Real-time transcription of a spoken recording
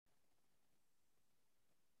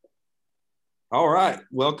All right.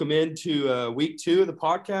 Welcome into week 2 of the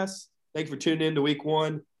podcast. Thanks for tuning in to week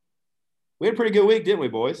 1. We had a pretty good week, didn't we,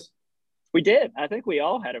 boys? We did. I think we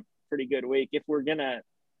all had a pretty good week. If we're gonna,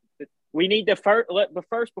 we need to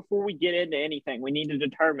first before we get into anything, we need to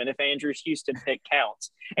determine if Andrew's Houston pick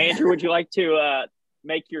counts. Andrew, would you like to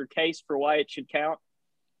make your case for why it should count?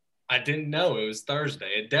 I didn't know it was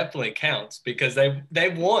Thursday. It definitely counts because they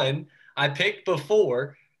won. I picked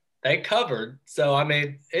before, they covered, so I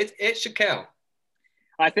mean it should count.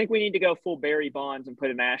 I think we need to go full Barry Bonds and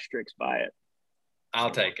put an asterisk by it.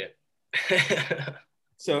 I'll take it.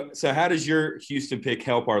 So how does your Houston pick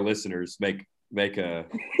help our listeners make that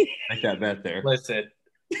bet there? Listen,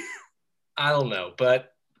 I don't know,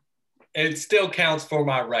 but it still counts for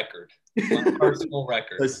my record, my personal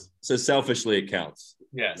record. So selfishly, it counts.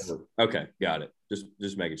 Yes. Okay, got it.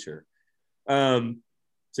 Just making sure. So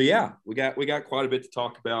yeah, we got quite a bit to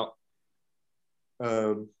talk about.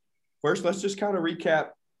 First, let's just kind of recap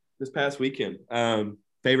this past weekend.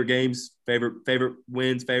 Favorite games, favorite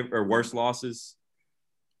wins, favorite or worst losses.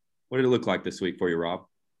 What did it look like this week for you, Rob?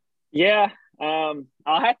 Yeah, I'll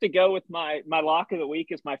have to go with my lock of the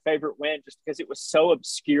week as my favorite win, just because it was so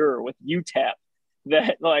obscure with UTEP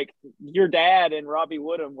that like your dad and Robbie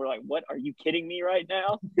Woodham were like, "What? Are you kidding me right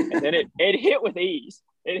now?" And then it hit with ease.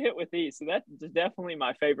 It hit with ease. So that's definitely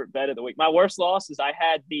my favorite bet of the week. My worst loss is I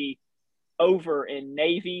had the over in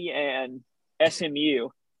Navy and SMU,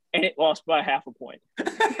 and it lost by half a point.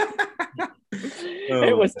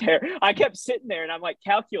 It was terrible. I kept sitting there and I'm like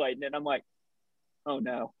calculating it. I'm like, oh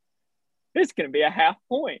no, it's going to be a half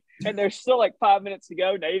point. And there's still like 5 minutes to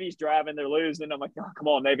go. Navy's driving, they're losing. I'm like, oh, come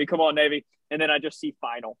on, Navy. And then I just see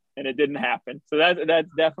final, and it didn't happen. So that's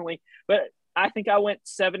definitely. But I think I went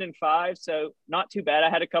 7-5, so not too bad. I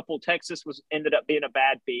had a couple. Texas ended up being a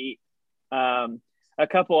bad beat. A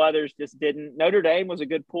couple others just didn't. Notre Dame was a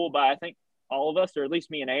good pull by I think all of us, or at least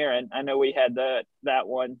me and Aaron. I know we had that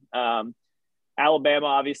one. Alabama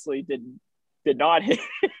obviously did not hit,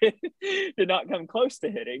 did not come close to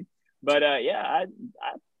hitting. But I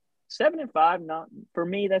 7-5. Not for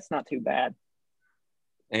me. That's not too bad.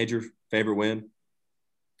 Andrew, favorite win?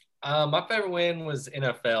 My favorite win was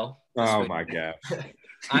NFL. Oh my gosh!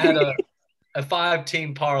 I had a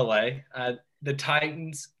 5-team parlay. The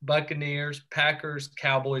Titans, Buccaneers, Packers,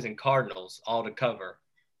 Cowboys, and Cardinals all to cover,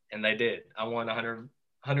 and they did. I won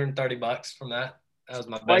 $130 from that. That was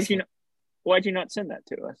my best. Why'd you not send that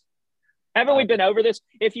to us? Haven't we been over this?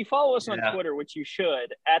 If you follow us on Twitter, which you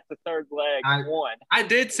should, at the third leg one. I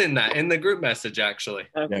did send that in the group message, actually.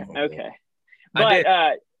 Okay. But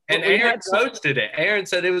and Aaron posted it. Aaron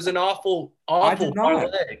said it was an awful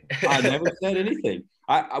parlay. I never said anything.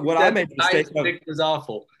 I made the mistake of was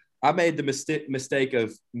awful. I made the mistake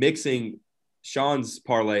of mixing Sean's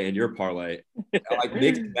parlay and your parlay. I like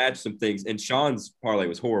mixed and matched some things, and Sean's parlay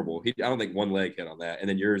was horrible. I don't think one leg hit on that, and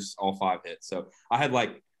then yours all 5 hit. So I had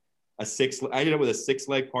like I ended up with a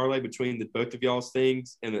 6-leg parlay between the both of y'all's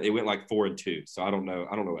things, and it went like 4 and 2. So I don't know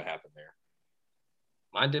what happened there.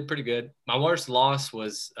 Mine did pretty good. My worst loss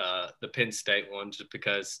was the Penn State one, just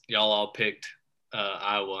because y'all all picked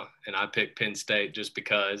Iowa, and I picked Penn State just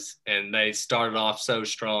because. And they started off so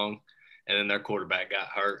strong, and then their quarterback got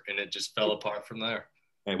hurt, and it just fell apart from there.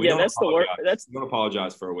 Hey, that's the worst. We don't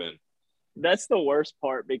apologize for a win. That's the worst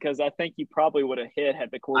part, because I think you probably would have hit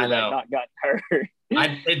had the quarterback not gotten hurt.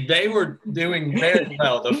 They were doing very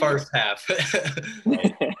well the first half.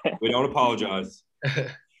 We don't apologize.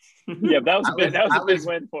 Yeah, that was good. That was a big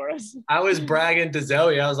win for us. I was bragging to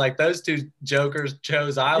Zoe. I was like, those two jokers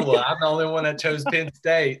chose Iowa. I'm the only one that chose Penn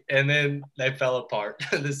State. And then they fell apart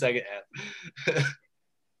the second half.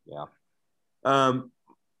 Yeah.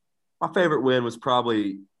 My favorite win was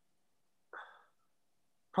probably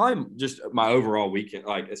just my overall weekend.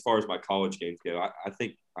 Like, as far as my college games go, I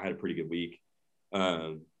think I had a pretty good week.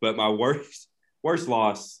 But my worst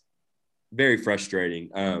loss, very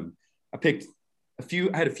frustrating. I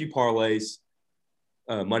had a few parlays,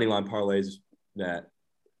 money line parlays that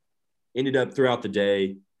ended up throughout the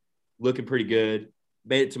day looking pretty good.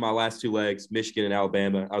 Made it to my last 2 legs, Michigan and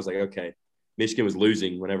Alabama. I was like, okay. Michigan was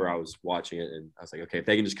losing whenever I was watching it, and I was like, okay, if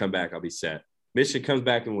they can just come back, I'll be set. Michigan comes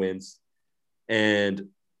back and wins, and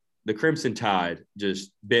the Crimson Tide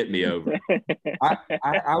just bit me over. I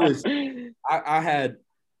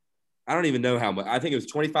don't even know how much. I think it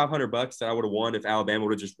was $2,500 that I would have won if Alabama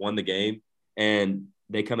would have just won the game, and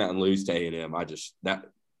they come out and lose to A&M.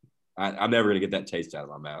 I'm never going to get that taste out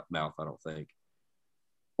of my mouth, I don't think.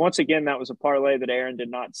 Once again, that was a parlay that Aaron did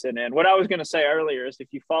not send in. What I was going to say earlier is, if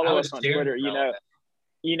you follow us on Twitter,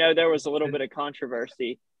 you know there was a little bit of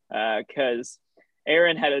controversy because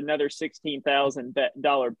Aaron had another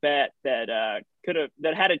 $16,000 bet that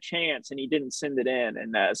that had a chance, and he didn't send it in,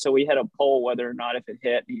 and so we had a poll whether or not if it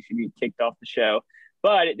hit, he should be kicked off the show,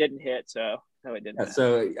 but it didn't hit, so no, it didn't. Yeah,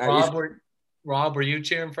 so Rob, were you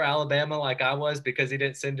cheering for Alabama like I was because he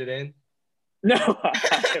didn't send it in? No,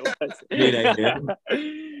 I wasn't.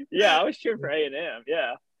 Yeah, I was cheering for A&M.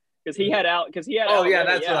 Yeah, because he had out. Because he had. Oh Alabama, yeah,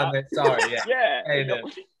 that's what I meant. Sorry. Yeah. Yeah.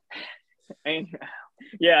 A&M. And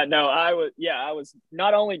yeah, no, I was. Yeah, I was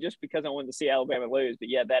not only just because I wanted to see Alabama lose, but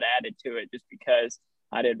yeah, that added to it just because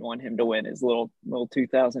I didn't want him to win his little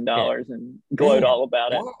 $2,000 and gloat all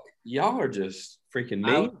about it. Y'all are just freaking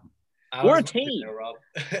mean. We're a team. There, Rob.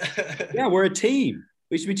 Yeah, we're a team.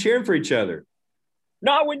 We should be cheering for each other.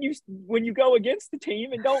 Not when you go against the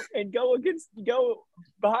team and go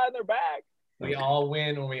behind their back. We all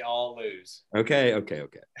win or we all lose. Okay.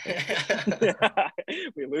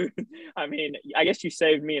 We lose. I mean, I guess you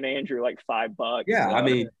saved me and Andrew like $5. Yeah, so. I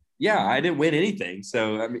mean, yeah, I didn't win anything,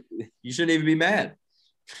 so I mean, you shouldn't even be mad.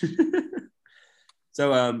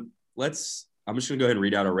 So I'm just gonna go ahead and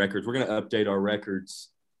read out our records. We're gonna update our records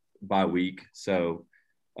by week. So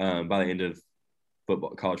by the end of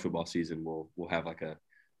college football season, we'll have like a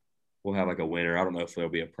winner. I don't know if there'll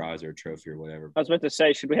be a prize or a trophy or whatever. I was about to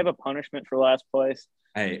say, should we have a punishment for last place?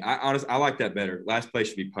 Hey, I like that better. Last place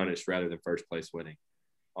should be punished rather than first place winning.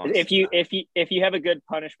 Honestly. If you have a good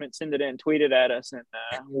punishment, send it in, tweet it at us, and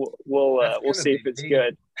we'll see if it's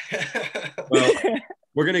good. Well,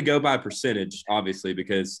 we're gonna go by percentage, obviously,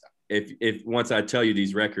 because if once I tell you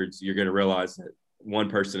these records, you're gonna realize that one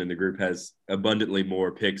person in the group has abundantly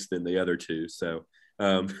more picks than the other two. So,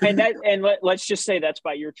 let's just say that's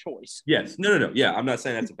by your choice. Yes, no. Yeah, I'm not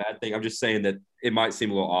saying that's a bad thing. I'm just saying that it might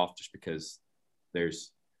seem a little off just because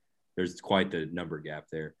there's quite the number gap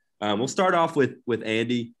there. We'll start off with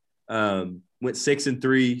Andy. Went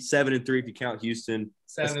 6-3, 7-3 if you count Houston.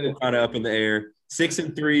 7 kind of up in the air.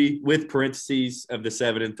 6-3 with parentheses of the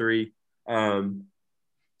 7-3.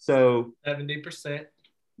 So 70%.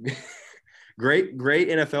 Great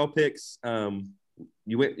NFL picks.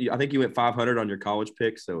 I think you went 500 on your college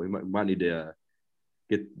picks, so we might need to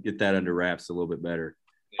get that under wraps a little bit better.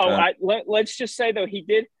 Let's just say though, he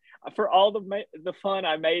did, for all the fun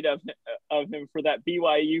I made of him for that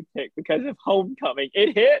BYU pick because of homecoming.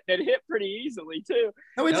 It hit pretty easily too.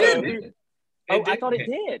 No, it did. I thought it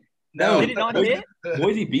did. No, did it not hit?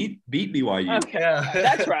 Boise beat BYU. Okay,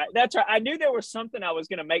 that's right. I knew there was something I was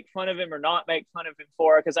going to make fun of him or not make fun of him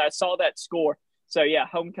for because I saw that score. So yeah,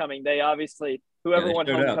 homecoming. They obviously whoever won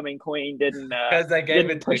homecoming queen didn't because they gave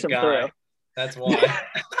it to the guy. Through. That's why.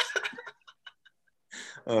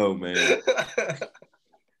 Oh man.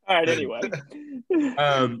 All right. Anyway.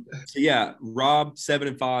 So yeah, Rob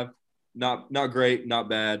 7-5. Not great, not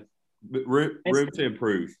bad. But room to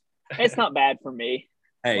improve. It's not bad for me.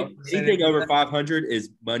 Hey, anything over 500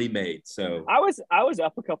 is money made. So I was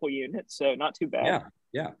up a couple units, so not too bad.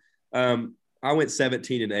 Yeah. I went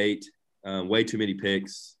 17-8. Way too many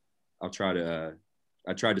picks. I tried to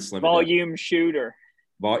slim volume it down. Shooter.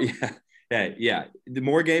 Yeah. The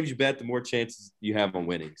more games you bet, the more chances you have on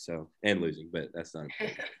winning. So and losing, but that's not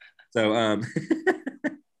important. So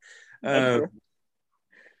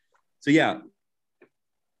so yeah.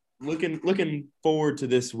 Looking forward to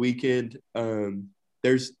this weekend.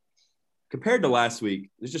 There's compared to last week,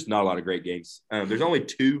 there's just not a lot of great games. There's only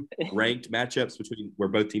 2 ranked matchups between where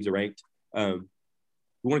both teams are ranked. We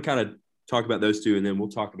want to kind of talk about those 2, and then we'll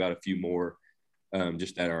talk about a few more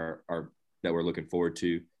just that are that we're looking forward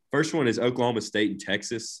to. First one is Oklahoma State and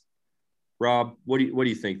Texas. Rob, what do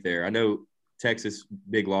you think there? I know Texas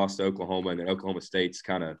big loss to Oklahoma, and then Oklahoma State's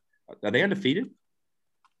kind of are they undefeated?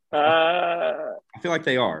 I feel like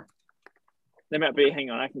they are. They might be. Hang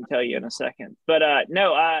on, I can tell you in a second. But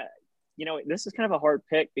no, this is kind of a hard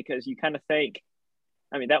pick because you kind of think,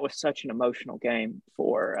 I mean, that was such an emotional game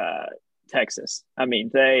for Texas. I mean,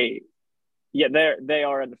 they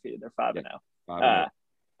are undefeated. They're 5-0.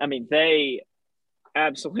 I mean, they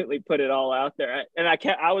absolutely put it all out there. And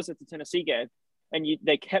I was at the Tennessee game, and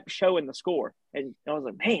they kept showing the score, and I was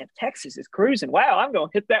like, man, Texas is cruising. Wow, I'm going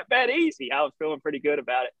to hit that bet easy. I was feeling pretty good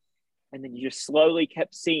about it. And then you just slowly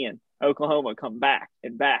kept seeing Oklahoma come back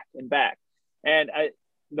and back and back. And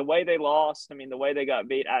the way they lost, I mean, the way they got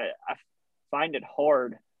beat, I find it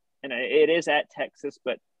hard. And it is at Texas,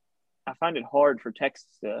 but I find it hard for Texas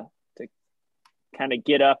to kind of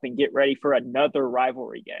get up and get ready for another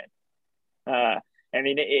rivalry game. I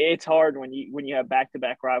mean, it's hard when you have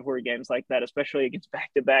back-to-back rivalry games like that, especially against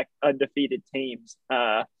back-to-back undefeated teams.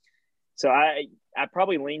 So I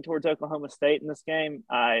probably lean towards Oklahoma State in this game.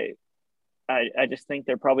 I just think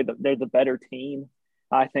they're probably the better team.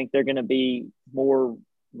 I think they're going to be more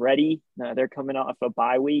ready. They're coming off a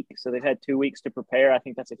bye week, so they've had 2 weeks to prepare. I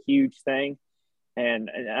think that's a huge thing. And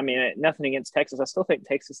I mean, nothing against Texas. I still think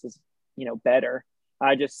Texas is, better.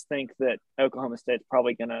 I just think that Oklahoma State's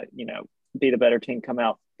probably going to, be the better team, come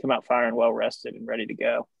out firing, well rested and ready to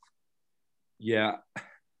go. Yeah.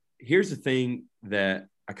 Here's the thing that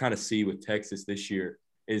I kind of see with Texas this year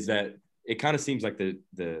is that it kind of seems like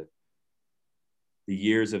the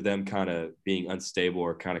years of them kind of being unstable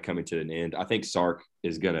are kind of coming to an end. I think Sark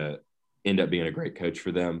is going to end up being a great coach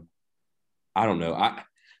for them. I don't know.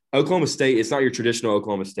 Oklahoma State, it's not your traditional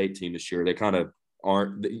Oklahoma State team this year. They kind of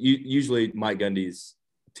aren't. Usually Mike Gundy's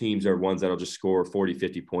teams are ones that'll just score 40,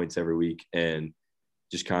 50 points every week and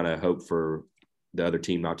just kind of hope for the other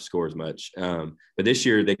team not to score as much. But this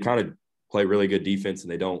year they kind of play really good defense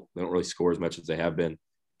and they don't really score as much as they have been.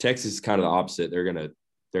 Texas is kind of the opposite. They're gonna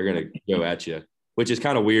go at you, which is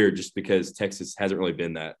kind of weird just because Texas hasn't really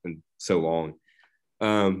been that in so long.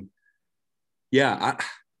 That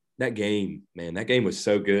game was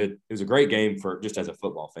so good. It was a great game for just as a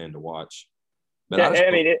football fan to watch. But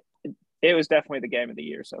it was definitely the game of the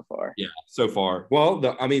year so far. Yeah, so far. Well,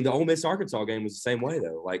 the Ole Miss Arkansas game was the same way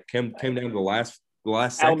though. Like came down to the last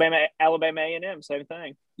second. Alabama A&M, same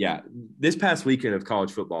thing. Yeah, this past weekend of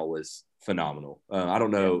college football was phenomenal. I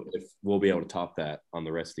don't know if we'll be able to top that on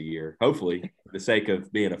the rest of the year. Hopefully, for the sake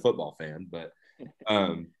of being a football fan. But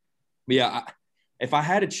if I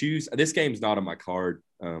had to choose, this game's not on my card.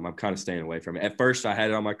 I'm kind of staying away from it. At first, I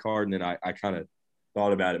had it on my card, and then I kind of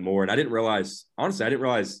thought about it more. And I didn't realize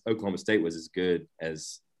Oklahoma State was as good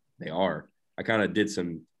as they are. I kind of did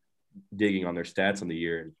some digging on their stats on the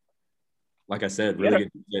year. And like I said, really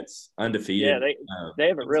good defense, undefeated. Yeah, they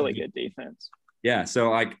have a really good defense. Yeah,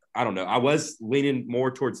 so I don't know. I was leaning more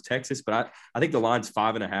towards Texas, but I think the line's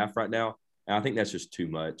 5.5 right now, and I think that's just too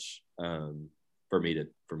much for me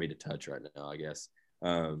to touch right now, I guess.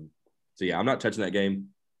 So yeah, I'm not touching that game.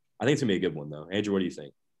 I think it's gonna be a good one though. Andrew, what do you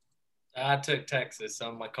think? I took Texas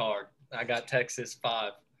on my card. I got Texas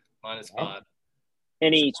 -5.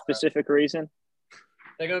 Any specific reason?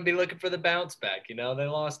 They're going to be looking for the bounce back. They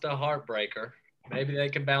lost a heartbreaker. Maybe they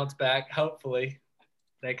can bounce back. Hopefully,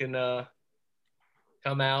 they can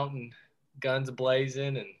come out and guns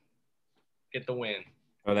blazing and get the win.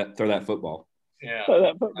 Throw that football. Yeah. Throw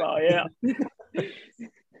that football. Yeah.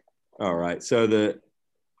 All right. So the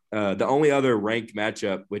only other ranked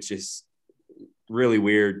matchup, which is really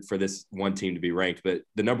weird for this one team to be ranked, but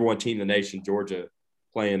the number one team in the nation, Georgia,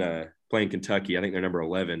 playing Kentucky. I think they're number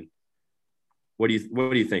 11. What do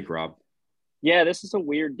you think, Rob? Yeah, this is a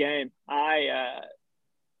weird game. I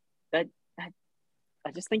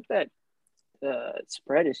just think that the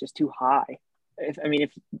spread is just too high.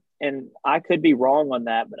 And I could be wrong on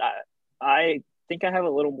that, but I think I have a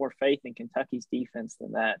little more faith in Kentucky's defense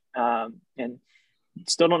than that. And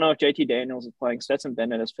still don't know if JT Daniels is playing. Stetson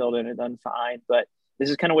Bennett has filled in and done fine, but this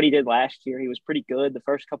is kind of what he did last year. He was pretty good the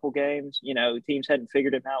first couple games. Teams hadn't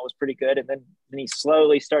figured him out, was pretty good. And then he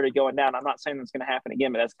slowly started going down. I'm not saying that's going to happen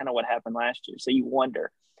again, but that's kind of what happened last year. So you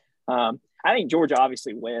wonder. I think Georgia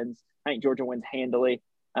obviously wins. I think Georgia wins handily.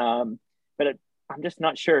 But I'm just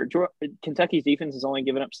not sure. Kentucky's defense has only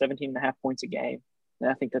given up 17.5 points a game. And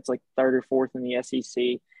I think that's like third or fourth in the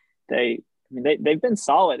SEC. They've been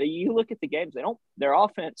solid. You look at the games, their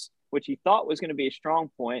offense, which you thought was going to be a strong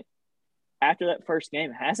point, after that first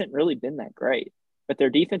game hasn't really been that great, but their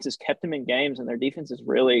defense has kept them in games and their defense has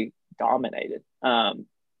really dominated.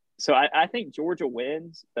 So I think Georgia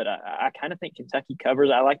wins, but I kind of think Kentucky covers.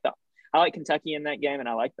 I like Kentucky in that game, and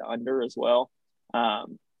I like the under as well.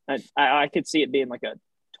 I could see it being like a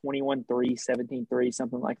 21-3, 17-3,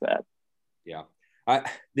 something like that. Yeah.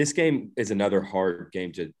 This game is another hard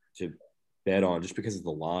game to bet on just because of the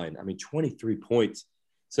line. 23 points.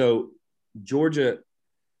 So Georgia,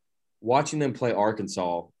 watching them play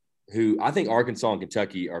Arkansas, who I think Arkansas and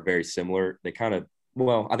Kentucky are very similar. I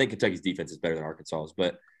think Kentucky's defense is better than Arkansas's,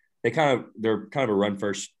 but they're kind of a run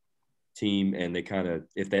first team, and they kind of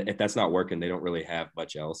if that's not working, they don't really have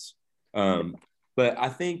much else. But I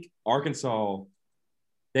think Arkansas,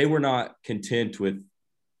 they were not content with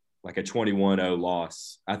like a 21-0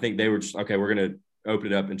 loss. I think they were just, okay, we're going to open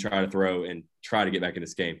it up and try to throw and try to get back in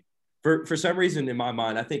this game. For some reason in my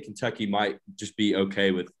mind, I think Kentucky might just be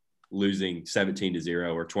okay with losing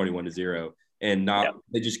 17-0 or 21-0 and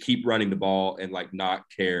they just keep running the ball and like not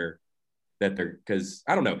care that because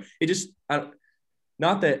I don't know.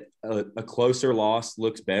 Not that a closer loss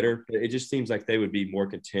looks better, but it just seems like they would be more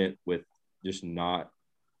content with just not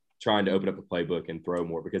trying to open up a playbook and throw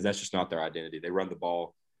more because that's just not their identity. They run the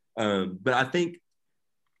ball. But I think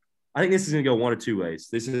I think this is going to go one of two ways.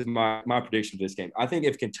 This is my prediction for this game. I think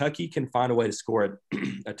if Kentucky can find a way to score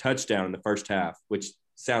a touchdown in the first half, which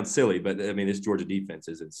sounds silly, but I mean, this Georgia defense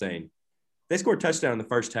is insane. If they score a touchdown in the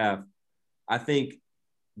first half, I think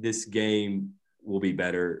this game will be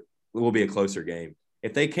better. It will be a closer game.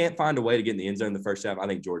 If they can't find a way to get in the end zone in the first half, I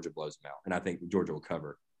think Georgia blows them out, and I think Georgia will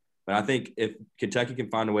cover. But I think if Kentucky can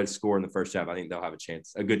find a way to score in the first half, I think they'll have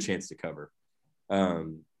a good chance to cover.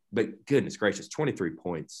 But goodness gracious, 23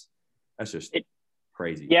 points. That's just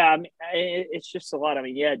crazy. Yeah, I mean, it's just a lot. I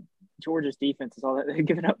mean, yeah, Georgia's defense is all that. They're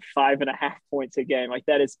giving up 5.5 points a game. Like,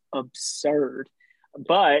 that is absurd.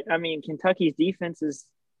 But, I mean, Kentucky's defense is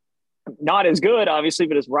not as good, obviously,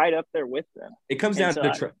 but is right up there with them. It comes down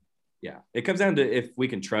to it comes down to if we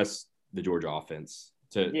can trust the Georgia offense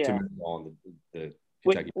to move on the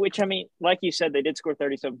Kentucky. Which, I mean, like you said, they did score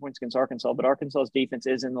 37 points against Arkansas, but Arkansas's defense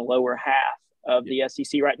is in the lower half of the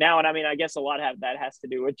SEC right now. And I mean, I guess a lot of that has to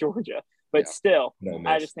do with Georgia, but still,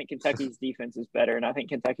 I just think Kentucky's defense is better. And I think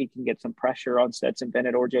Kentucky can get some pressure on Stetson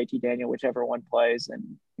Bennett or JT Daniel, whichever one plays,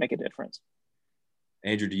 and make a difference.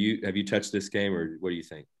 Andrew, have you touched this game, or what do you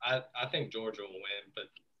think? I think Georgia will win, but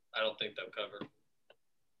I don't think they'll cover.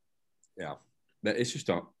 Yeah. It's just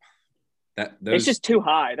it's just too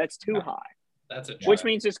high. That's too high. That's a which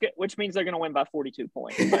means they're going to win by 42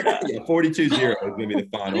 points. But, 42-0 is going to be the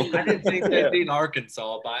final. I didn't think they beat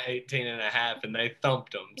Arkansas by 18.5, and they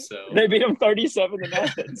thumped them. So they beat them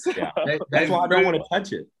 37-0. So. Yeah, that's why I don't want to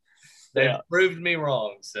touch it. They proved me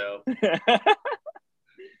wrong. So,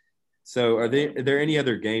 so are there any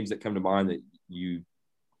other games that come to mind that you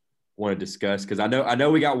want to discuss? Because I know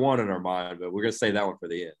we got one in our mind, but we're going to save that one for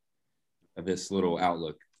the end of this little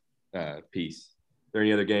outlook piece. Are there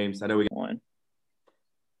any other games? I know we got one.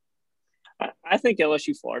 I think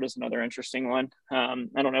LSU Florida is another interesting one. I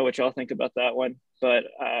don't know what y'all think about that one, but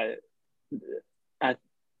I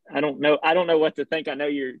don't know. I don't know what to think. I know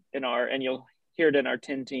you're and you'll hear it in our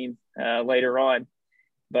 10 team later on,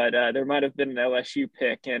 but there might have been an LSU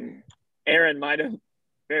pick, and Aaron might have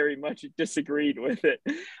very much disagreed with it.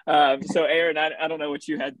 So Aaron, I don't know what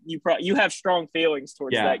you had. You have strong feelings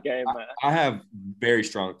towards that game. I have very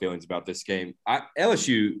strong feelings about this game.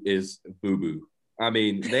 LSU is boo-boo. I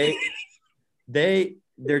mean,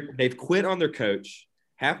 they've quit on their coach.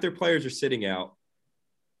 Half their players are sitting out.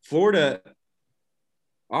 Florida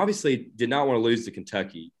obviously did not want to lose to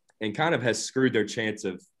Kentucky and kind of has screwed their chance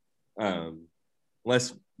of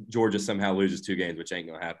unless Georgia somehow loses 2 games, which ain't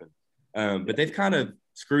going to happen. But they've kind of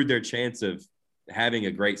screwed their chance of having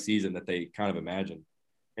a great season that they kind of imagined.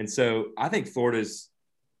 And so I think Florida's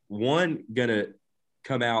going to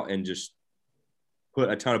come out and just put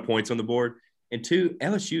a ton of points on the board. And 2,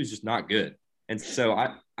 LSU is just not good. And so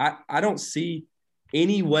I don't see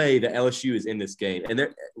any way that LSU is in this game. And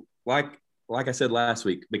they're like I said last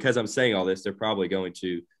week, because I'm saying all this, they're probably going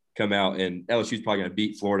to come out and LSU is probably going to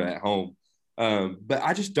beat Florida at home. But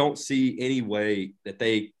I just don't see any way that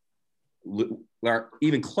they are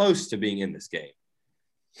even close to being in this game.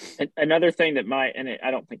 Another thing that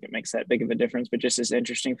I don't think it makes that big of a difference, but just as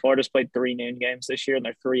interesting, Florida's played 3 noon games this year, and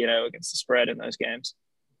they're 3-0 against the spread in those games.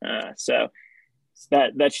 So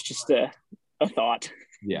that's just a thought.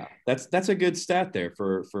 Yeah, that's a good stat there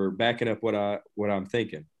for backing up what I'm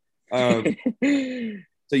thinking.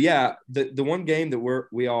 So yeah, the one game that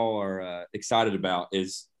we all are excited about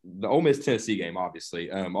is the Ole Miss Tennessee game.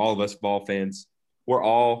 Obviously, all of us ball fans, we're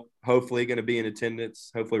all hopefully going to be in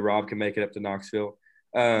attendance. Hopefully, Rob can make it up to Knoxville.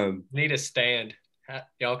 Need a stand.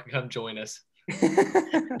 Y'all can come join us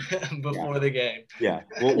before the game. Yeah,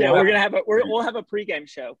 we'll have a pregame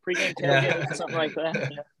show, pregame tailgate, something like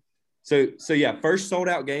that. Yeah. So yeah, first sold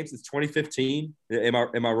out game since 2015. Am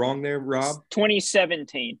I wrong there, Rob?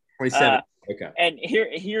 2017. 2017. Okay. And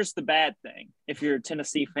here's the bad thing. If you're a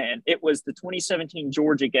Tennessee fan, it was the 2017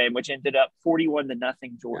 Georgia game, which ended up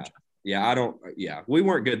 41-0 Georgia. Yeah, we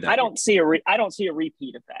weren't good that I don't see a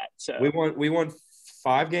repeat of that. So we won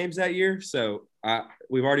 5 games that year. So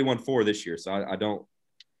we've already won 4 this year. So I don't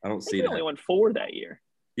see that. We only won 4 that year.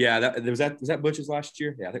 Yeah, was that Butch's last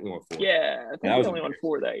year? Yeah, I think we won 4. Yeah, I think we only won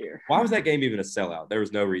 4 that year. Why was that game even a sellout? There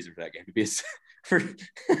was no reason for that game to be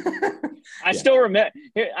I still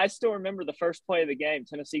remember the first play of the game.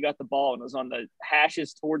 Tennessee got the ball and was on the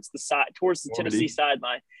hashes towards the Tennessee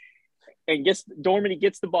sideline. And Dormady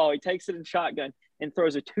gets the ball. He takes it in shotgun and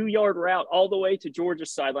throws a 2-yard route all the way to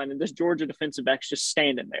Georgia's sideline. And this Georgia defensive back's just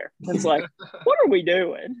standing there. It's like, what are we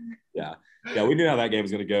doing? Yeah, we knew how that game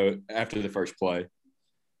was going to go after the first play.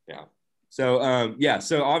 Yeah. So,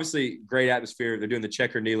 so obviously great atmosphere. They're doing the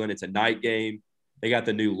checker kneeling. It's a night game. They got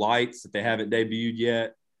the new lights that they haven't debuted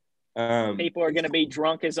yet. People are going to be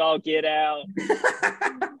drunk as all get out.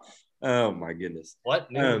 Oh my goodness!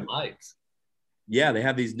 What new lights? Yeah, they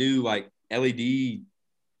have these new like LED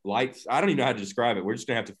lights. I don't even know how to describe it. We're just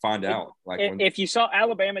gonna have to find out. Like, if you saw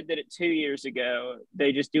Alabama did it 2 years ago,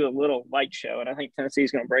 they just do a little light show, and I think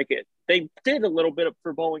Tennessee's going to break it. They did a little bit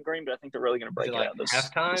for Bowling Green, but I think they're really going to break it out this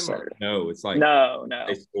halftime. Or? No, it's like no.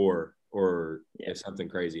 They score or if something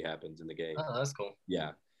crazy happens in the game. Oh, that's cool.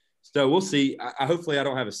 Yeah. So we'll see. I hopefully I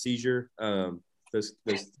don't have a seizure. Those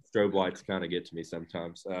strobe lights kind of get to me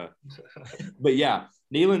sometimes. But yeah,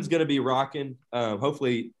 Neyland's going to be rocking.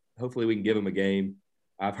 Hopefully we can give him a game.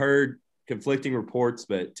 I've heard conflicting reports,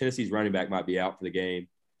 but Tennessee's running back might be out for the game.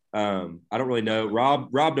 I don't really know.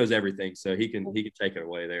 Rob knows everything, so he can take it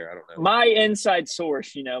away there. I don't know. My inside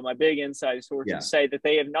source, my big inside sources say that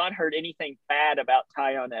they have not heard anything bad about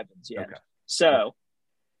Tyon Evans yet. Okay. So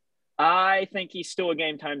I think he's still a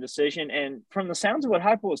game time decision. And from the sounds of what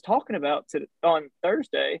Heupel was talking about on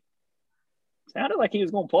Thursday, sounded like he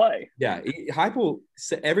was going to play. Yeah,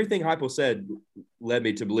 everything Heupel said led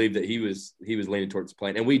me to believe that he was leaning towards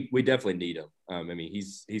playing, and we definitely need him. I mean,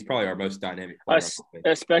 he's probably our most dynamic player,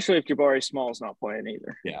 especially if Jabari Small's not playing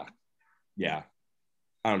either. Yeah.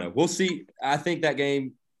 I don't know. We'll see. I think that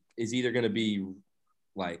game is either going to be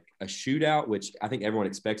like a shootout, which I think everyone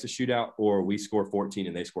expects a shootout, or we score 14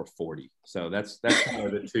 and they score 40. So that's kind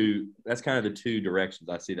of the two. That's kind of the two directions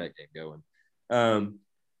I see that game going.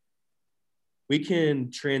 We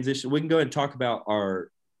can transition. We can go ahead and talk about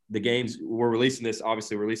the games. We're releasing this.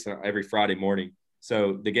 Obviously, we're releasing it every Friday morning.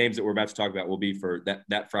 So the games that we're about to talk about will be for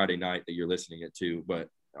that Friday night that you're listening it to. But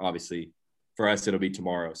obviously, for us, it'll be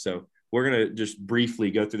tomorrow. So we're gonna just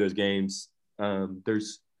briefly go through those games.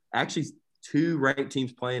 There's actually 2 ranked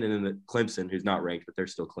teams playing, and then the Clemson, who's not ranked, but they're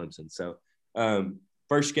still Clemson. So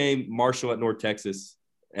first game, Marshall at North Texas.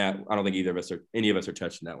 I don't think any of us are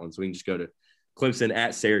touching that one. So we can just go to Clemson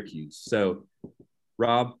at Syracuse. So,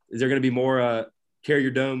 Rob, is there going to be more carry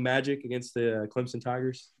your dome magic against the Clemson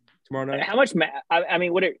Tigers tomorrow night? How much?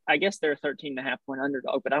 I guess they're a 13.5-point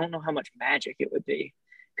underdog, but I don't know how much magic it would be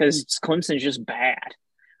because Clemson's just bad.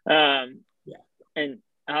 And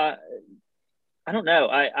I don't know.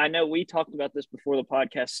 I know we talked about this before the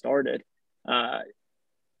podcast started. I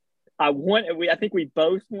think we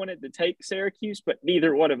both wanted to take Syracuse, but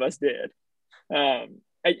neither one of us did.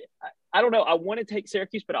 I don't know. I want to take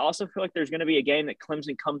Syracuse, but I also feel like there's going to be a game that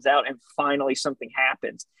Clemson comes out and finally something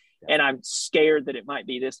happens. Yeah. And I'm scared that it might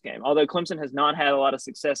be this game. Although Clemson has not had a lot of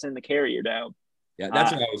success in the Carrier Dome. Yeah,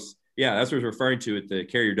 that's what I was referring to with the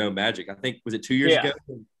Carrier Dome magic. I think, was it 2 years ago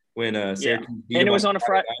when Syracuse beat and it was on a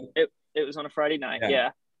Friday. It was on a Friday night. Yeah.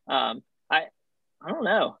 I don't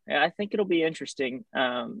know. I think it'll be interesting.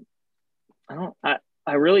 I don't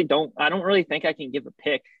really think I can give a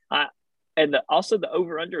pick. And also the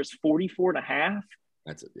over-under is 44.5.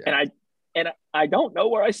 That's it. Yeah. And I don't know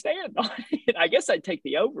where I stand on it. I guess I'd take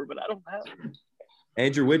the over, but I don't know.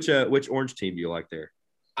 Andrew, which orange team do you like there?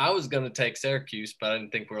 I was going to take Syracuse, but I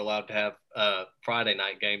didn't think we're allowed to have Friday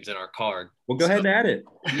night games in our card. Well, go ahead and add it.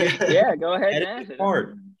 Yeah, go ahead and add it.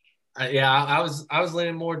 Card. I was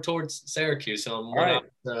leaning more towards Syracuse on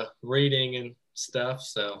the reading and stuff.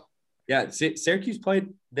 So yeah, Syracuse played.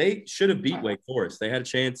 They should have beat Wake Forest. They had a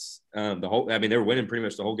chance. They were winning pretty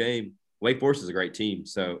much the whole game. Wake Forest is a great team.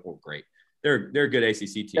 Great. They're a good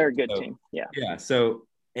ACC team. They're a good team. Yeah. Yeah. So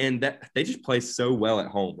that they just play so well at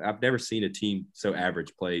home. I've never seen a team so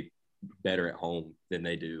average play better at home than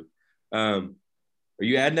they do. Are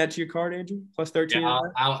you adding that to your card, Andrew? Plus 13. Yeah,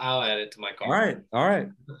 I'll add it to my card. All right.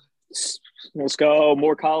 Let's go.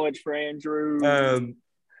 More college for Andrew.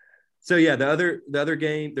 So yeah, the other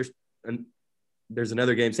game, there's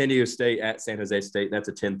another game, San Diego State at San Jose State. That's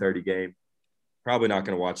a 10:30 game. Probably not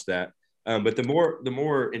going to watch that. But the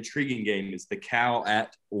more intriguing game is the Cal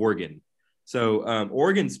at Oregon. So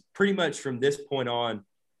Oregon's pretty much from this point on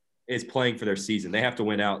is playing for their season. They have to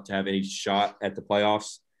win out to have any shot at the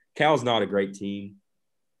playoffs. Cal's not a great team,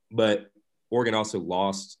 but Oregon also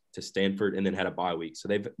lost to Stanford and then had a bye week. So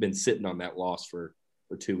they've been sitting on that loss for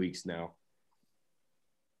 2 weeks now.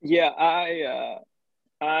 Yeah,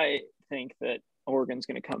 I think that Oregon's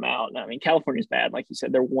going to come out. I mean, California's bad. Like you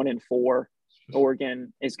said, they're 1-4.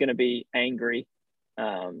 Oregon is going to be angry.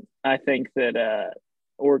 I think that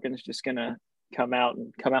Oregon's just going to come out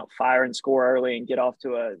fire and score early and get off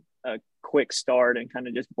to a quick start and kind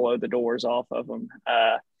of just blow the doors off of them.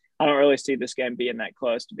 I don't really see this game being that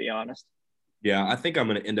close, to be honest. Yeah, I think I'm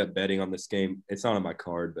going to end up betting on this game. It's not on my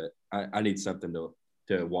card, but I need something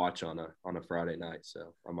to watch on a Friday night,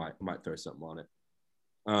 so I might throw something on it.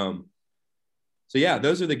 So yeah,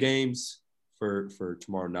 those are the games for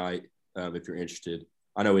tomorrow night. If you're interested,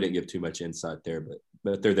 I know we didn't give too much insight there,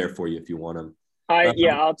 but they're there for you if you want them.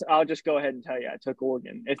 I'll just go ahead and tell you I took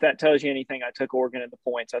Oregon. If that tells you anything, I took Oregon at the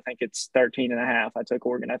points. I think it's 13.5. I took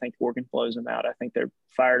Oregon. I think Oregon blows them out. I think they're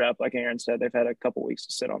fired up. Like Aaron said, they've had a couple weeks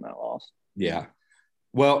to sit on that loss. Yeah.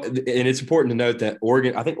 Well, and it's important to note that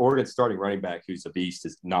I think Oregon's starting running back, who's a beast,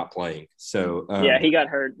 is not playing. So he got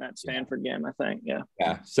hurt in that Stanford game, I think. Yeah.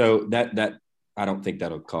 Yeah. So that I don't think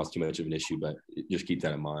that'll cause too much of an issue, but just keep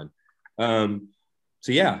that in mind.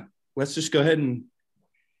 So yeah, let's just go ahead and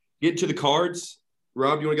get to the cards.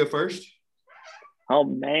 Rob, you want to go first? Oh,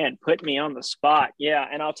 man, put me on the spot. Yeah,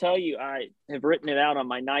 and I'll tell you, I have written it out on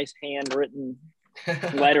my nice handwritten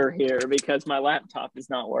letter here because my laptop is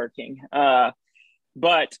not working.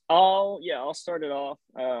 But I'll start it off.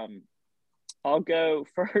 I'll go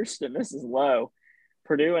first, and this is low.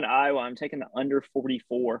 Purdue and Iowa, I'm taking the under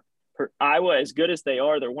 44. Iowa, as good as they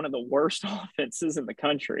are, they're one of the worst offenses in the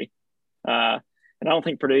country. And I don't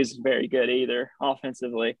think Purdue's very good either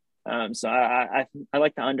offensively. So I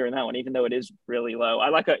like the under in that one, even though it is really low.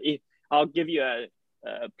 I'll give you a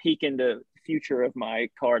peek into the future of my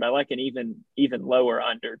card. I like an even lower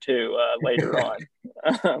under too later on.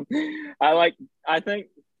 I think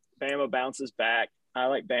Bama bounces back. I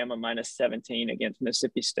like Bama minus 17 against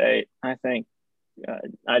Mississippi State. I think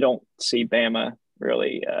I don't see Bama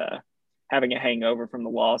really having a hangover from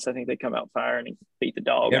the loss. I think they come out firing and beat the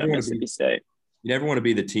dog out of Mississippi State. You never want to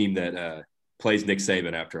be the team that plays Nick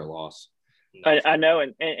Saban after a loss. I know,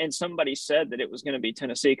 and somebody said that it was going to be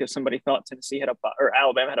Tennessee because somebody thought Tennessee had or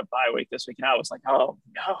Alabama had a bye week this week, and I was like, oh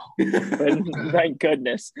no, thank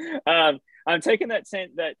goodness. I'm taking that San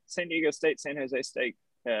Diego State, San Jose State.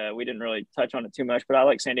 We didn't really touch on it too much, but I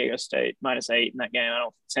like San Diego State minus 8 in that game.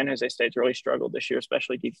 San Jose State's really struggled this year,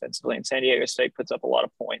 especially defensively, and San Diego State puts up a lot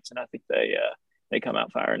of points, and I think they come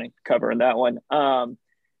out firing and covering that one.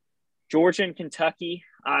 Georgia and Kentucky,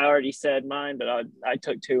 I already said mine, but I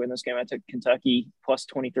took 2 in this game. I took Kentucky plus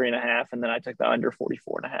 23.5, and then I took the under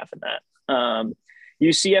 44.5 in that.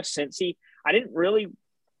 UCF Cincy, I didn't really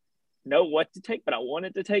know what to take, but I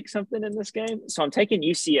wanted to take something in this game, so I'm taking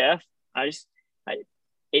UCF.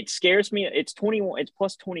 It scares me. It's 21. It's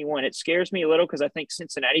plus 21. It scares me a little because I think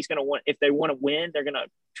Cincinnati's going to want, if they want to win, they're going to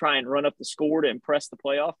try and run up the score to impress the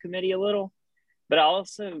playoff committee a little. But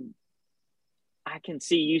I can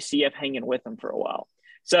see UCF hanging with them for a while.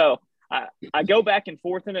 So I go back and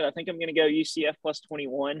forth in it. I think I'm going to go UCF plus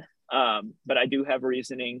 21. But I do have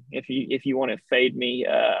reasoning. If you want to fade me,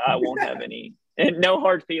 I won't have any and no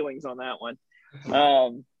hard feelings on that one.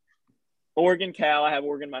 Oregon Cal, I have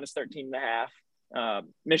Oregon minus 13.5.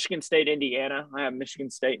 Michigan State, Indiana, I have Michigan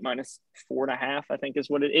State minus 4.5. I think is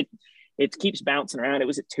what it keeps bouncing around. It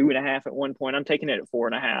was at 2.5 at one point. I'm taking it at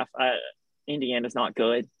 4.5. Indiana's not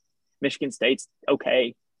good. Michigan State's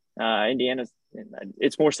okay.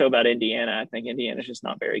 It's more so about Indiana. I think Indiana's just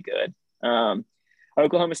not very good.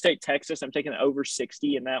 Oklahoma State, Texas, I'm taking the over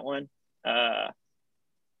 60 in that one. I'm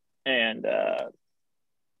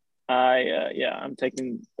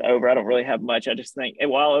taking the over. I don't really have much. I just think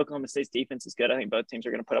while Oklahoma State's defense is good, I think both teams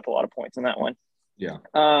are going to put up a lot of points in that one. Yeah.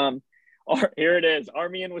 Here it is.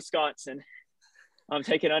 Army and Wisconsin. I'm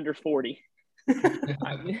taking under 40.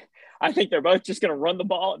 I think they're both just going to run the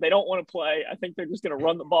ball. They don't want to play. I think they're just going to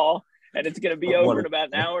run the ball, and it's going to be over in about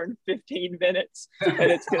an hour and 15 minutes,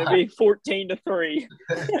 and it's going to be 14-3.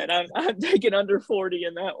 And I'm taking under 40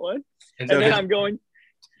 in that one. And then I'm going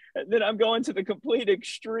to the complete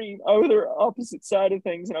extreme, other opposite side of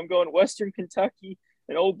things, and I'm going Western Kentucky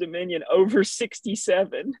and Old Dominion over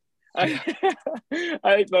 67. I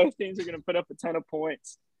think both teams are going to put up a ton of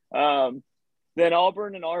points. Then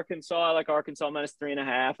Auburn and Arkansas, I like Arkansas minus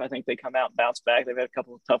 3.5. I think they come out and bounce back. They've had a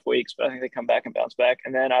couple of tough weeks, but I think they come back and bounce back.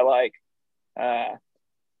 And then I like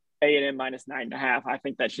A&M minus 9.5. I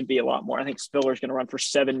think that should be a lot more. I think Spiller's going to run for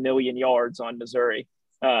 7 million yards on Missouri.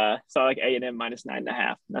 So I like A&M minus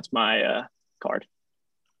 9.5. That's my card.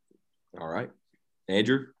 All right.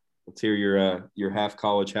 Andrew, let's hear your half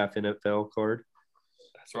college, half NFL card.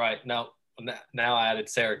 That's right. Now I added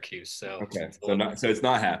Syracuse. So okay. So it's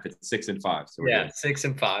not half, it's 6 and 5. So yeah, 6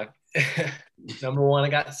 and 5. Number 1, I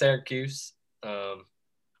got Syracuse. Then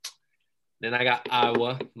I got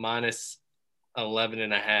Iowa minus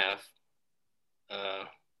 11.5. I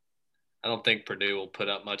don't think Purdue will put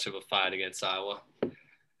up much of a fight against Iowa.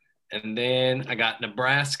 And then I got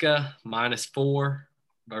Nebraska minus 4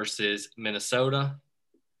 versus Minnesota.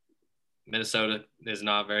 Minnesota is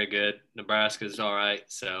not very good. Nebraska is all right.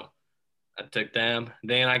 So I took them.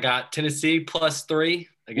 Then I got Tennessee plus 3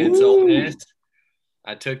 against Ole Miss.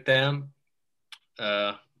 I took them.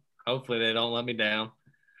 Hopefully they don't let me down.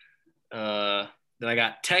 Then I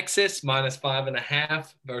got Texas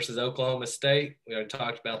 -5.5 versus Oklahoma State. We already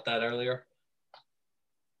talked about that earlier.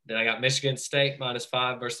 Then I got Michigan State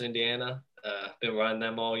 -5 versus Indiana. Been riding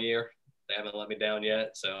them all year. They haven't let me down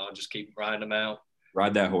yet, so I'll just keep riding them out.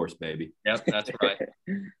 Ride that horse, baby. Yep, that's right.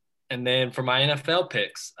 And then for my NFL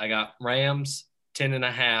picks, I got Rams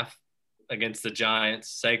 10.5 against the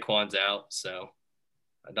Giants. Saquon's out, so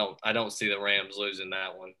I don't see the Rams losing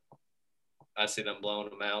that one. I see them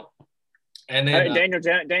blowing them out. And then Daniel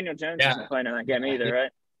Jones isn't playing in that game either,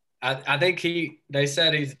 right? I think they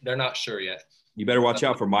said they're not sure yet. You better watch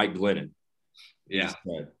out for Mike Glennon. Yeah.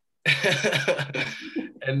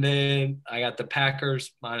 And then I got the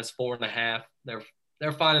Packers -4.5.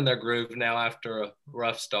 They're finding their groove now after a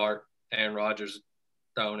rough start. Aaron Rodgers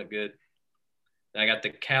throwing it good. Then I got the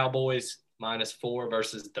Cowboys -4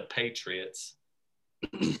 versus the Patriots.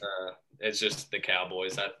 It's just the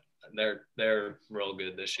Cowboys. They're real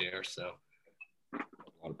good this year, so a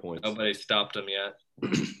lot of points. Nobody stopped them yet.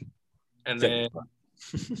 And then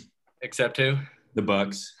except who? The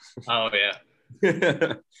Bucks. Oh yeah.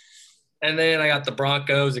 And then I got the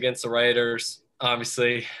Broncos against the Raiders.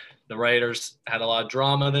 Obviously, the Raiders had a lot of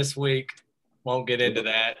drama this week. Won't get into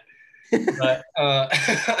that. But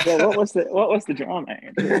well, what was the drama,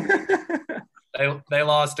 Andrew? They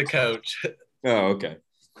lost a coach. Oh, okay.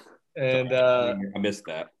 And I missed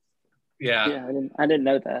that. Yeah, I didn't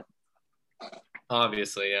know that.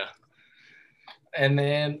 Obviously, yeah. And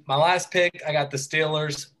then my last pick, I got the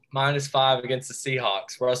Steelers -5 against the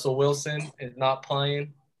Seahawks. Russell Wilson is not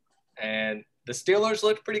playing, and the Steelers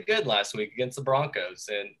looked pretty good last week against the Broncos.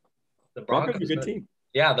 And the Broncos are a good team.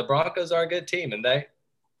 Yeah, the Broncos are a good team, and they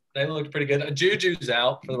looked pretty good. Juju's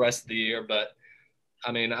out for the rest of the year, but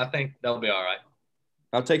I mean, I think they'll be all right.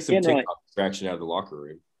 I'll take some TikTok distraction out of the locker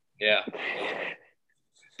room. Yeah.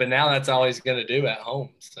 But now that's all he's going to do at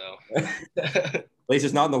home. So at least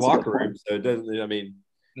it's not in the locker room. So it doesn't, I mean.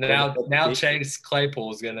 Now Chase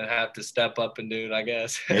Claypool is going to have to step up and do it, I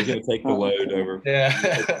guess. He's going to take the load over. Yeah.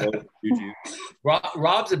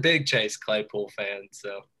 Rob's a big Chase Claypool fan.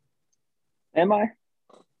 So. Am I?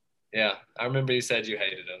 Yeah. I remember you said you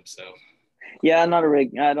hated him. So. Yeah, I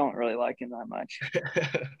don't really like him that much.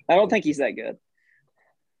 I don't think he's that good.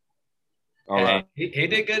 All right. He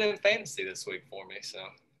did good in fantasy this week for me, so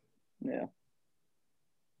yeah.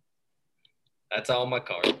 That's all my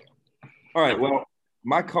card. All right. Well,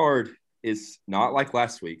 my card is not like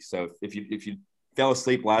last week. So if you fell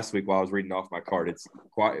asleep last week while I was reading off my card, it's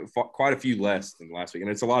quite a few less than last week, and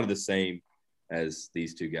it's a lot of the same as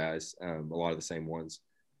these two guys. A lot of the same ones.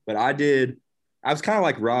 But I was kind of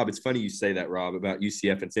like Rob. It's funny you say that, Rob, about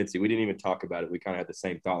UCF and Cincy. We didn't even talk about it. We kind of had the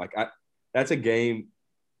same thought. Like that's a game.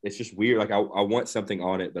 It's just weird. Like I want something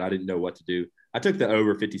on it, but I didn't know what to do. I took the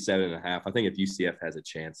over 57.5. I think if UCF has a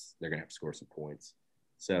chance, they're going to have to score some points.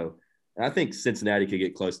 So I think Cincinnati could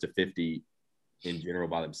get close to 50 in general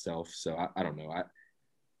by themselves. So I don't know.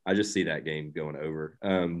 I just see that game going over.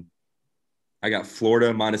 I got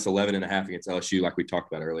Florida -11.5 against LSU, like we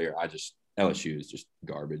talked about earlier. LSU is just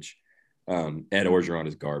garbage. Ed Orgeron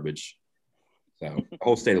is garbage. So the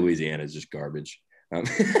whole state of Louisiana is just garbage.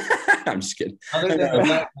 I'm just kidding. Other than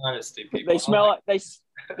the dynasty people,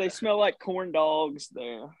 they smell like corn dogs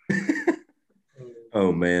there.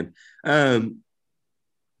 Oh man,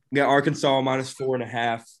 got Arkansas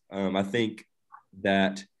 -4.5. I think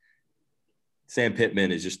that Sam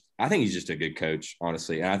Pittman is he's just a good coach,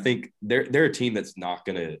 honestly, and I think they're a team that's not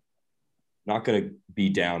gonna be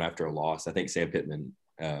down after a loss. I think Sam Pittman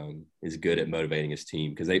is good at motivating his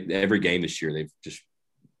team because every game this year they've just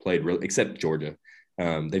played really, except Georgia.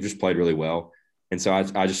 They've just played really well. And so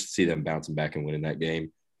I just see them bouncing back and winning that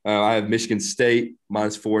game. I have Michigan State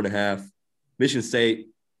 -4.5. Michigan State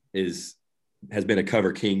has been a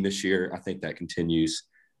cover king this year. I think that continues.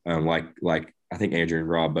 Like I think Andrew and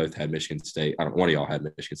Rob both had Michigan State. One of y'all had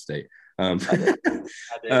Michigan State. I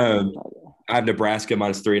have Nebraska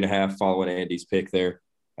 -3.5 following Andy's pick there.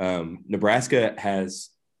 Nebraska has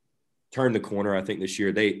turned the corner, I think, this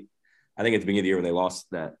year. I think at the beginning of the year when they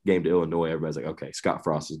lost that game to Illinois, everybody's like, okay, Scott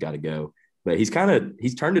Frost has got to go. But he's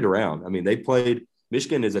turned it around. I mean,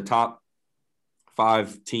 Michigan is a top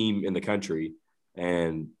 5 team in the country,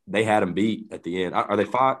 and they had them beat at the end. Are they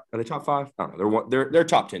 5? Are they top 5? I don't know. They're a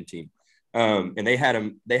top 10 team. And they had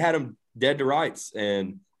them dead to rights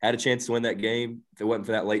and had a chance to win that game. If it wasn't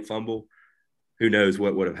for that late fumble, who knows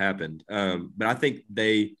what would have happened. But I think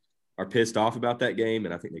they are pissed off about that game,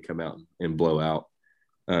 and I think they come out and blow out.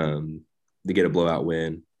 To get a blowout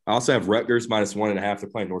win. I also have Rutgers -1.5. They're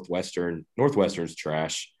playing Northwestern. Northwestern's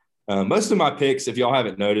trash. Most of my picks, if y'all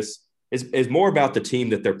haven't noticed, is more about the team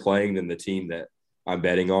that they're playing than the team that I'm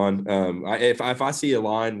betting on. If I see a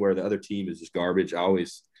line where the other team is just garbage, I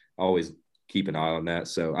always keep an eye on that.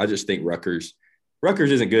 So I just think Rutgers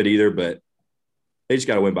isn't good either, but they just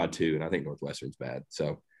got to win by 2, and I think Northwestern's bad.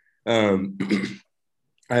 So I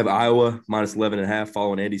have Iowa minus 11.5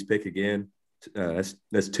 following Andy's pick again. That's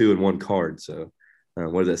 2 in one card. So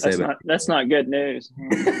what does that say about? That's not good news.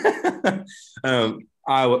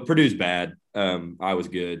 Purdue's bad. Iowa's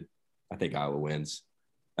good. I think Iowa wins.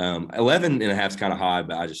 11.5 is kind of high,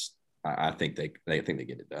 but I think they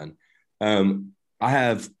get it done. I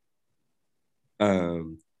have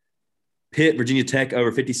Pitt, Virginia Tech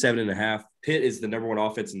over 57.5. Pitt is the number 1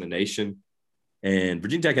 offense in the nation, and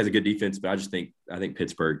Virginia Tech has a good defense, but I think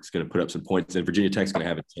Pittsburgh's going to put up some points, and Virginia Tech's going to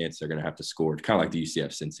have a chance. They're going to have to score. It's kind of like the UCF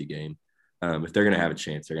Cincy game. If they're going to have a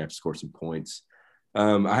chance, they're going to have to score some points.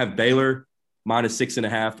 I have Baylor minus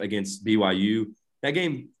 6.5 against BYU. That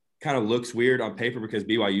game kind of looks weird on paper because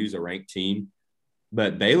BYU is a ranked team,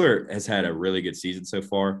 but Baylor has had a really good season so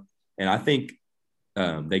far, and I think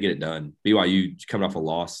they get it done. BYU coming off a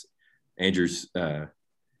loss. Andrew's one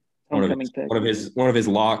of his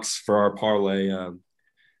locks for our parlay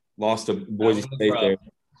lost to Boise State there.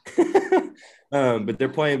 But they're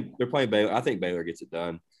playing Baylor. I think Baylor gets it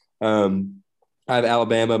done. I have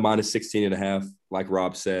Alabama minus 16.5, like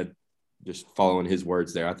Rob said, just following his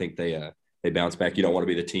words there. I think they bounce back. You don't want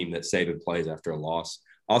to be the team that Saban plays after a loss.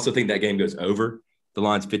 I also think that game goes over. The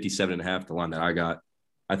line's 57.5, the line that I got.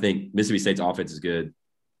 I think Mississippi State's offense is good.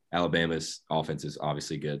 Alabama's offense is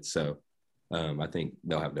obviously good. So I think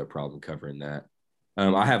they'll have no problem covering that.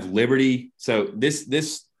 I have Liberty. So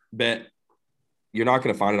this bet, you're not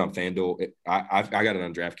going to find it on FanDuel. I got it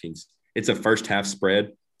on DraftKings. It's a first half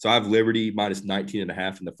spread. So I have Liberty minus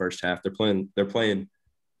 19.5 in the first half. They're playing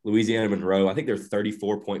Louisiana Monroe. I think they're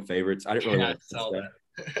 34-point favorites. I didn't really want to saw that.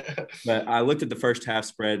 But I looked at the first half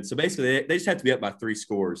spread. So basically, they just have to be up by 3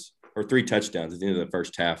 scores or 3 touchdowns at the end of the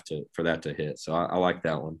first half for that to hit. So I like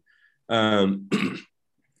that one.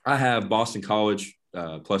 I have Boston College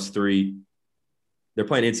plus 3. They're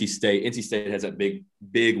playing NC State. NC State has that big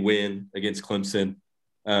win against Clemson.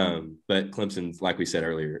 But Clemson, like we said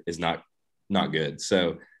earlier, is not good.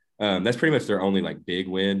 So that's pretty much their only like big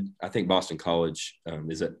win. I think Boston College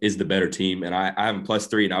is the better team, and I have them plus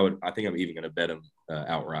 3, and I think I'm even going to bet them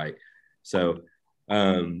outright. So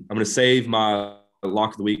I'm going to save my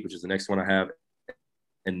lock of the week, which is the next one I have,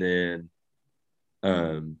 and then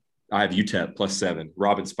I have UTEP plus 7.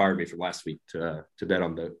 Rob inspired me from last week to bet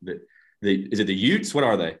on the is it the Utes? What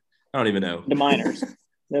are they? I don't even know. The Miners.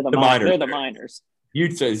 They're the Miners. They're the Miners.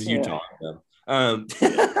 Utes is Utah. Yeah.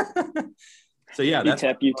 So yeah, that's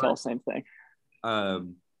UTEP, Utah, same thing. I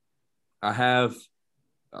have,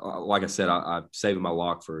 like I said, I'm saving my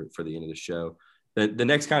lock for the end of the show. The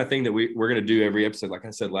next kind of thing that we're going to do every episode, like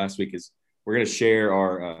I said last week, is we're going to share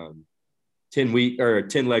our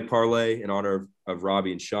 10-leg parlay in honor of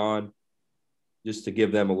Robbie and Sean, just to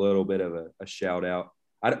give them a little bit of a shout out.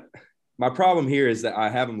 My problem here is that I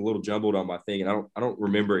have them a little jumbled on my thing, and I don't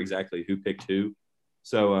remember exactly who picked who.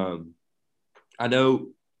 So I know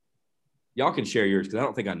y'all can share yours because I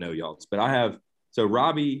don't think I know y'all's, but so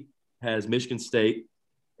Robbie has Michigan State,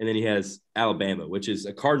 and then he has Alabama, which is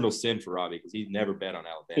a cardinal sin for Robbie because he's never bet on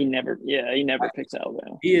Alabama. He never picks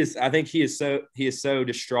Alabama. I think he is so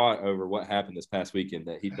distraught over what happened this past weekend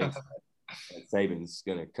that he thinks that Saban's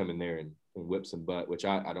going to come in there and whip some butt, which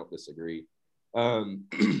I don't disagree.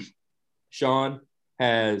 Sean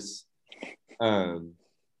has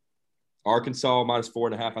Arkansas minus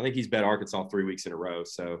 4.5. I think he's bet Arkansas 3 weeks in a row,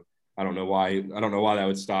 so I don't know why that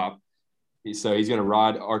would stop. So he's going to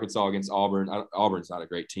ride Arkansas against Auburn. Auburn's not a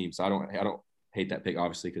great team, so I don't hate that pick,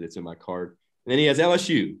 obviously, because it's in my card. And then he has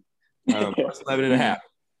LSU, plus 11.5.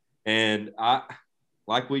 And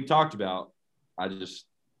like we talked about, I just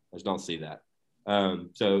don't see that.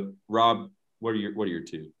 So Rob, what are your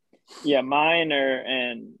 2? Yeah, mine are,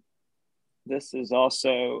 and this is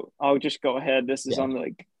also. I'll just go ahead. This is on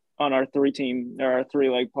our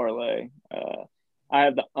 3-leg parlay. I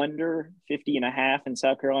have the under 50.5 in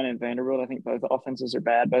South Carolina and Vanderbilt. I think both offenses are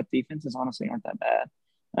bad. Both defenses honestly aren't that bad.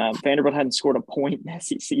 Vanderbilt hadn't scored a point in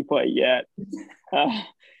SEC play yet.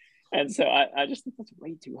 And so I just think that's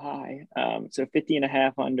way too high. So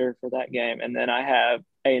 50.5 under for that game. And then I have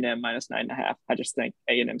A&M minus 9.5. I just think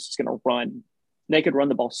A&M's just going to run. They could run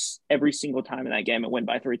the ball every single time in that game and win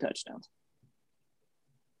by 3 touchdowns.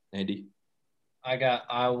 Andy? I got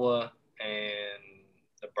Iowa and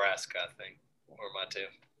Nebraska, I think, were my 2.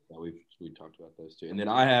 Yeah, we talked about those 2. And then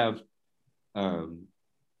I have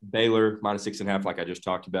Baylor minus 6.5, like I just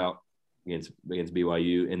talked about, against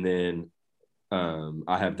BYU. And then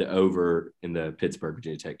I have the over in the Pittsburgh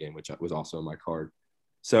Virginia Tech game, which was also on my card.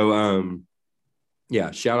 So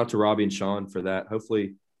yeah, shout out to Robbie and Sean for that.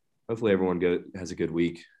 Hopefully everyone has a good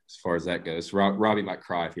week as far as that goes. Robbie might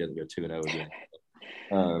cry if he doesn't go 2-0 again.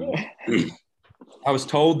 I was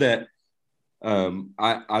told that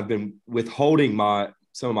I've been withholding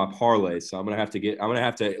some of my parlays, so I'm gonna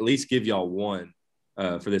have to at least give y'all one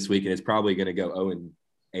for this week, and it's probably gonna go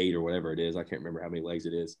 0-8 or whatever it is. I can't remember how many legs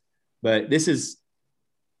it is, but this is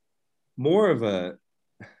more of an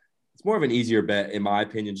easier bet in my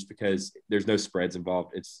opinion, just because there's no spreads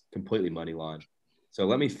involved. It's completely money line. So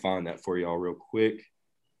let me find that for y'all real quick.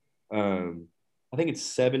 I think it's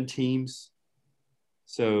 7 teams,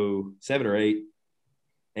 so 7 or 8,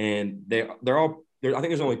 and they're all. I think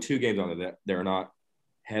there's only 2 games on there that they're not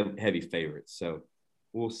heavy favorites. So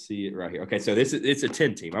we'll see it right here. Okay, so it's a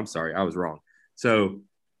 10 team. I'm sorry, I was wrong. So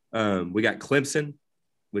we got Clemson,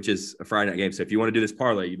 which is a Friday night game. So if you want to do this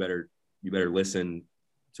parlay, you better listen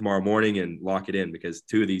tomorrow morning and lock it in, because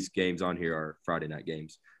 2 of these games on here are Friday night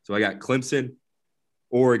games. So I got Clemson,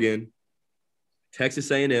 Oregon, Texas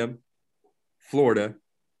A&M, Florida,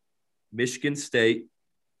 Michigan State,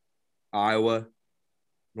 Iowa,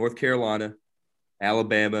 North Carolina,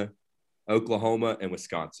 Alabama, Oklahoma, and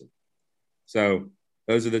Wisconsin. So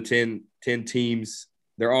those are the 10 teams.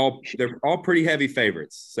 They're all pretty heavy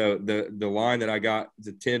favorites. So the line that I got is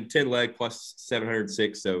a 10 leg plus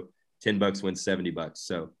 706. So $10 wins $70.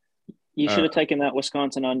 So you should have taken that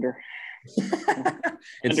Wisconsin under.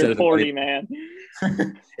 Under 40, man.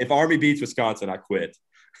 If Army beats Wisconsin, I quit.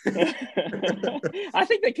 I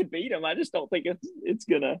think they could beat them. I just don't think it's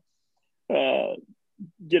gonna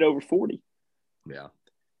get over 40. Yeah.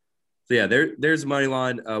 So yeah, there's money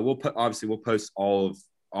line. We'll post all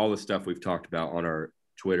the stuff we've talked about on our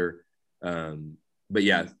Twitter. But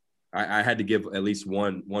yeah, I had to give at least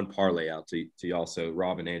one parlay out to y'all, so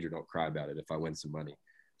Rob and Andrew don't cry about it if I win some money.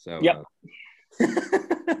 So yep.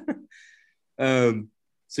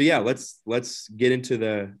 So yeah, let's get into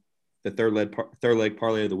the third leg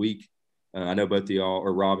parlay of the week. I know both of y'all,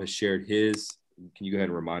 or Rob has shared his. Can you go ahead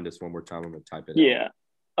and remind us one more time? I'm going to type it out. Yeah.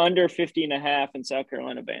 Under 50.5 in South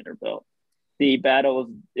Carolina Vanderbilt.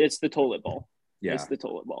 It's the toilet bowl. Yeah. It's the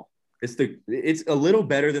toilet bowl. It's a little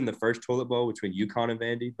better than the first toilet bowl between UConn and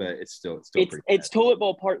Vandy, but it's still pretty bad. It's toilet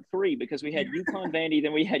bowl part 3, because we had UConn Vandy,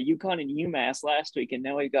 then we had UConn and UMass last week, and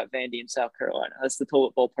now we've got Vandy and South Carolina. That's the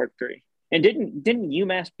toilet bowl part 3. And didn't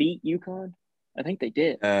UMass beat UConn? I think they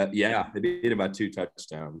did. Yeah, they beat it by 2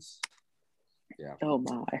 touchdowns. Yeah. Oh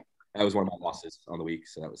my. That was one of my losses on the week,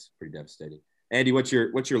 so that was pretty devastating. Andy, what's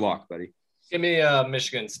your lock, buddy? Give me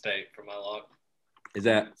Michigan State for my lock. Is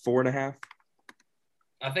that 4.5?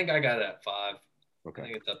 I think I got it at 5. Okay. I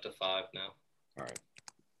think it's up to 5 now. All right.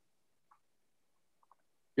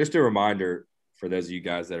 Just a reminder for those of you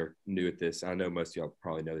guys that are new at this. I know most of y'all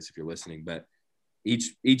probably know this if you're listening, but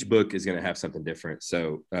each book is going to have something different.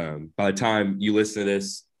 So by the time you listen to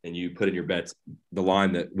this and you put in your bets, the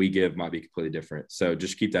line that we give might be completely different. So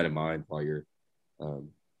just keep that in mind while you're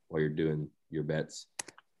doing your bets.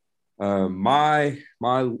 My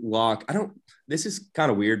lock, this is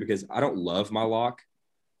kind of weird because I don't love my lock,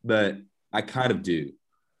 but I kind of do.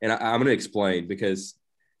 And I'm going to explain, because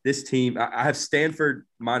this team, I have Stanford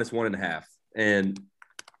minus 1.5. And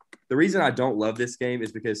the reason I don't love this game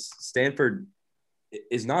is because Stanford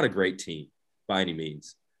is not a great team by any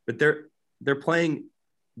means, but they're playing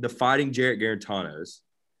the Fighting Jarrett Garantanos,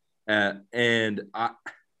 and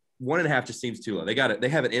 1.5 just seems too low. They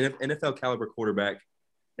have an NFL caliber quarterback.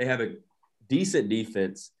 They have a decent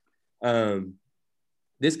defense.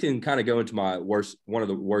 This can kind of go into one of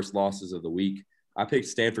the worst losses of the week. I picked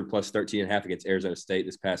Stanford plus 13.5 against Arizona State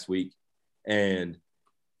this past week, and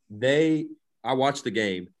I watched the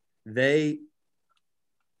game. They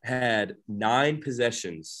had 9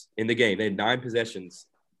 possessions in the game. They had 9 possessions.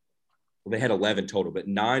 Well, they had 11 total, but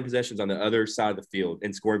 9 possessions on the other side of the field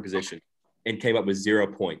in scoring position, and came up with 0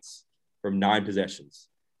 points from 9 possessions.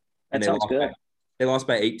 That sounds good. They lost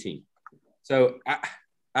by 18. So I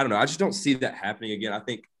don't know. I just don't see that happening again. I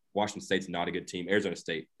think Washington State's not a good team. Arizona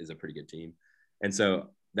State is a pretty good team. And so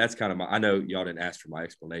that's kind of I know y'all didn't ask for my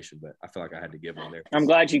explanation, but I feel like I had to give one there. I'm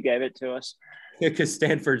glad you gave it to us. Because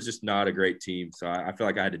Stanford's just not a great team. So I feel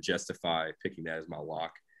like I had to justify picking that as my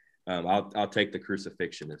lock. I'll take the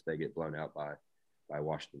crucifixion if they get blown out by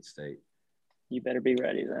Washington State. You better be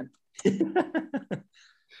ready then.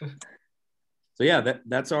 So yeah,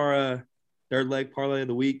 that's our third leg parlay of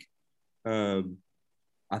the week. I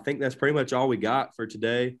think that's pretty much all we got for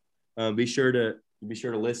today. Be sure to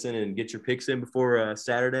listen and get your picks in before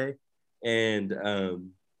Saturday, and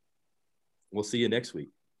we'll see you next week.